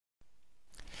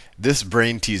This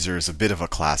brain teaser is a bit of a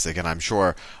classic, and I'm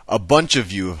sure a bunch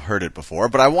of you have heard it before,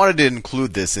 but I wanted to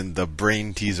include this in the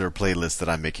brain teaser playlist that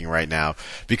I'm making right now,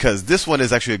 because this one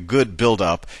is actually a good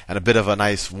build-up and a bit of a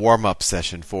nice warm-up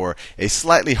session for a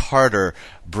slightly harder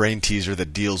brain teaser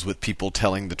that deals with people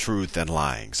telling the truth and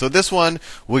lying. So this one,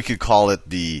 we could call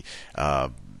it the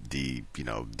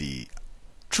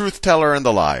truth teller and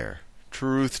the liar.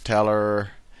 Truth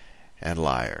teller and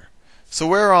liar. So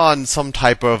we're on some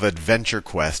type of adventure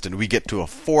quest, and we get to a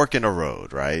fork in a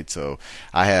road, right? So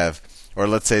I have, or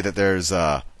let's say that there's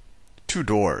 2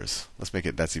 doors. Let's make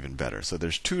it, that's even better. So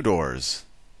there's 2 doors.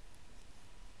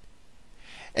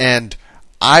 And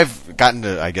I've gotten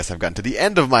to the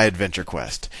end of my adventure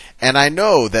quest. And I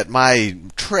know that my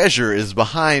treasure is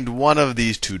behind one of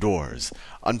these 2 doors.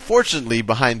 Unfortunately,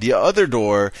 behind the other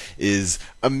door is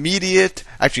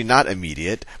not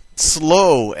immediate,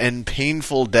 slow and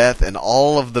painful death and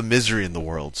all of the misery in the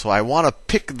world. So I want to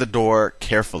pick the door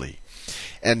carefully.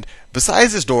 And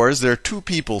besides this doors, there are 2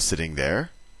 people sitting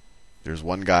there. There's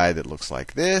one guy that looks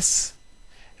like this,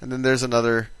 and then there's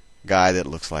another guy that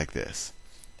looks like this.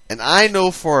 And I know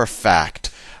for a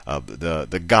fact,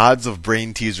 the gods of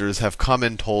brain teasers have come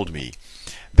and told me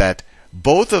that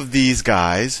both of these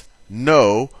guys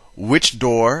know which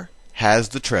door has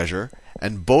the treasure,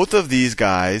 and both of these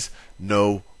guys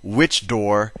know which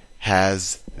door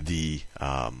has the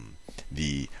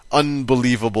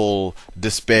unbelievable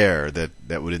despair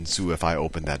that would ensue if I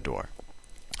opened that door.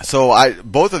 So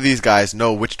both of these guys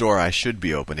know which door I should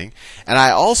be opening, and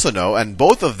I also know, and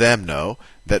both of them know,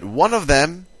 that one of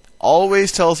them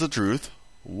always tells the truth.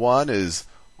 One is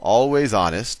always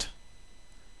honest,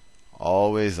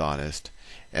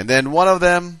 and then one of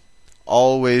them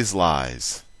always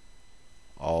lies.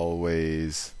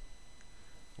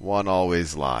 One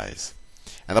always lies.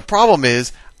 And the problem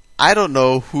is, I don't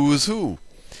know who's who.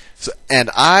 And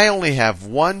I only have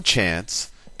one chance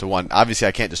to one. Obviously,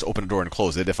 I can't just open a door and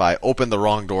close it. If I open the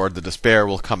wrong door, the despair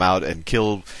will come out and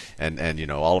kill, and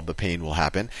all of the pain will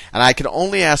happen. And I can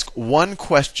only ask one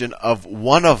question of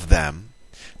one of them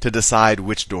to decide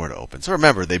which door to open. So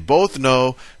remember, they both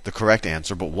know the correct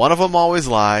answer, but one of them always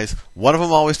lies, one of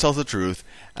them always tells the truth,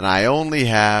 and I only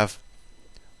have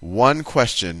one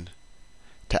question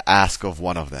to ask of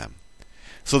one of them.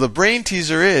 So the brain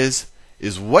teaser is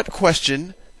what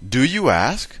question do you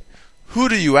ask? Who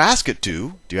do you ask it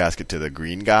to? Do you ask it to the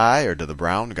green guy or to the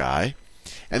brown guy?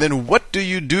 And then what do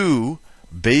you do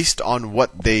based on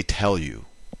what they tell you?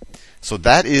 So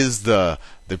that is the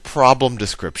problem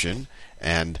description,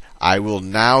 and I will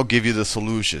now give you the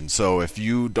solution. So if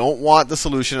you don't want the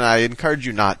solution, I encourage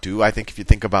you not to. I think if you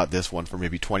think about this one for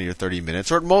maybe 20 or 30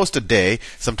 minutes, or at most a day,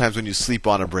 sometimes when you sleep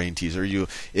on a brain teaser,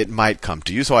 it might come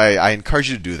to you. So I encourage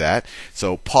you to do that.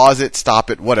 So pause it, stop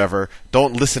it, whatever.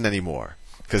 Don't listen anymore,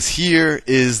 because here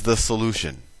is the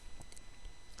solution.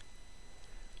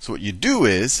 So what you do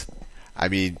is,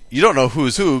 you don't know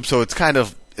who's who, so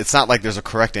it's not like there's a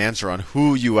correct answer on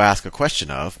who you ask a question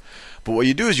of. But what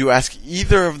you do is you ask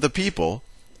either of the people,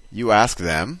 you ask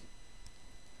them,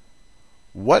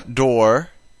 what door,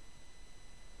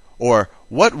 or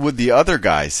what would the other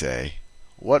guy say?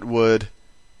 What would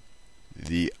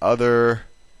the other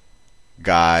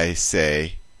guy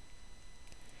say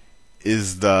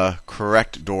is the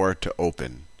correct door to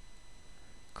open?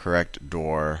 Correct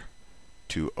door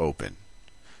to open.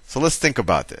 So let's think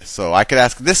about this. So I could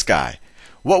ask this guy,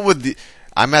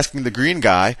 I'm asking the green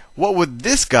guy, what would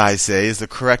this guy say is the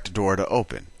correct door to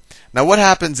open? Now what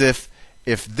happens if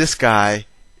this guy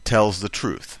tells the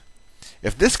truth?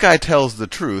 If this guy tells the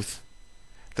truth,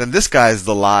 then this guy is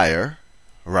the liar,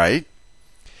 right?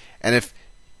 And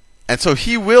so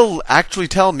he will actually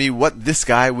tell me what this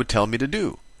guy would tell me to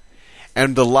do.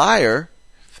 And the liar,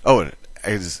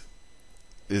 is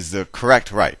the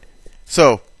correct, right?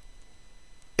 So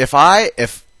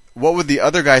what would the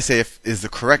other guy say is the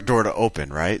correct door to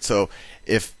open, right? So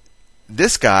if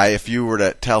this guy, if you were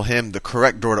to tell him the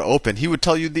correct door to open, he would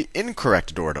tell you the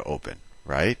incorrect door to open,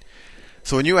 right?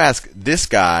 So when you ask this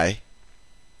guy,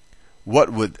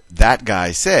 what would that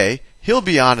guy say? He'll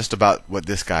be honest about what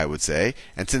this guy would say,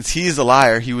 and since he's a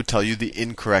liar, he would tell you the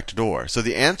incorrect door. So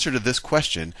the answer to this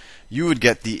question, you would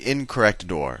get the incorrect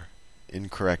door.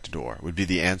 Incorrect door would be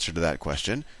the answer to that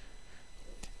question,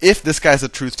 if this guy's a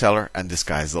truth teller and this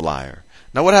guy's the liar.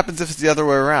 Now what happens if it's the other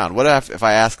way around? What if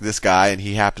I ask this guy and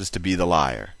he happens to be the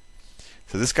liar?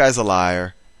 So this guy's a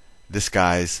liar, this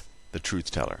guy's the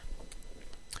truth teller.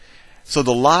 So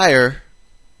the liar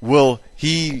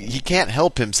he can't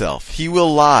help himself. He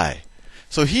will lie.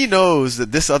 So he knows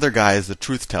that this other guy is the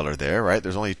truth teller there, right?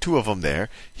 There's only 2 of them there.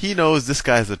 He knows this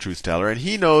guy is the truth teller, and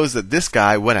he knows that this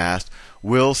guy, when asked,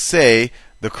 will say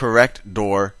the correct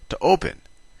door to open.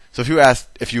 So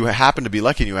if you happen to be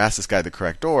lucky and you ask this guy the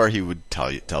correct door, he would tell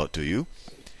it to you.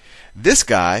 This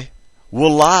guy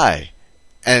will lie,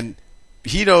 and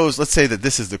he knows. Let's say that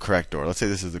this is the correct door. Let's say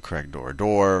this is the correct door.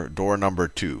 Door number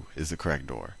 2 is the correct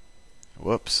door.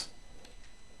 Whoops.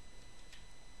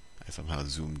 I somehow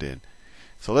zoomed in.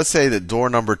 So let's say that door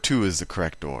number 2 is the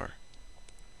correct door.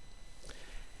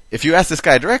 If you ask this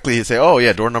guy directly, he'd say, "Oh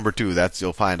yeah, door number 2.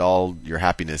 You'll find all your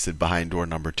happiness behind door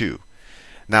number 2."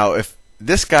 Now, if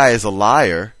this guy is a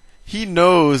liar, he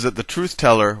knows that the truth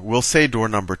teller will say door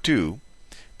number 2,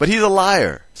 but he's a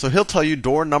liar, so he'll tell you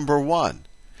door number 1.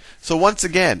 So once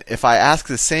again, if I ask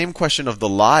the same question of the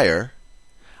liar,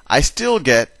 I still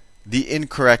get the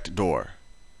incorrect door,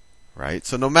 right?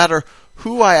 So no matter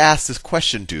who I ask this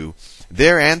question to,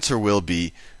 their answer will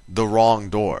be the wrong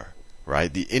door,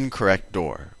 right? The incorrect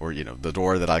door, or the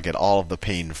door that I get all of the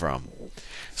pain from.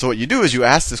 So what you do is you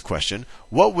ask this question,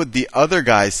 what would the other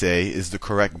guy say is the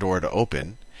correct door to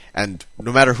open? And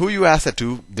no matter who you ask that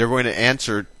to, they're going to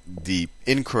answer the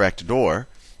incorrect door.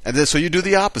 And then so you do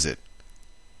the opposite.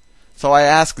 So I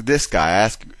ask this guy, I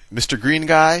ask Mr. Green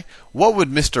Guy, what would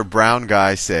Mr. Brown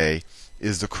Guy say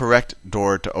is the correct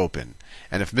door to open?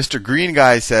 And if Mr. Green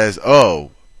Guy says,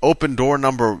 "Oh, open door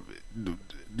number,"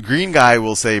 Green Guy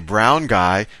will say Brown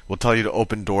Guy will tell you to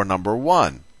open door number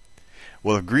 1.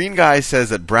 Well, if Green Guy says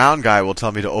that Brown Guy will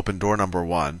tell me to open door number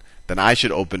 1, then I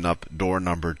should open up door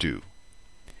number 2.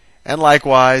 And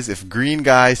likewise, if Green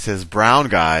Guy says Brown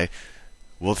Guy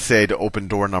will say to open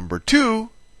door number 2,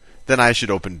 then I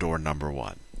should open door number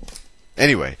 1.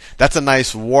 Anyway, that's a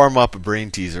nice warm-up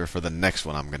brain teaser for the next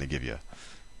one I'm going to give you.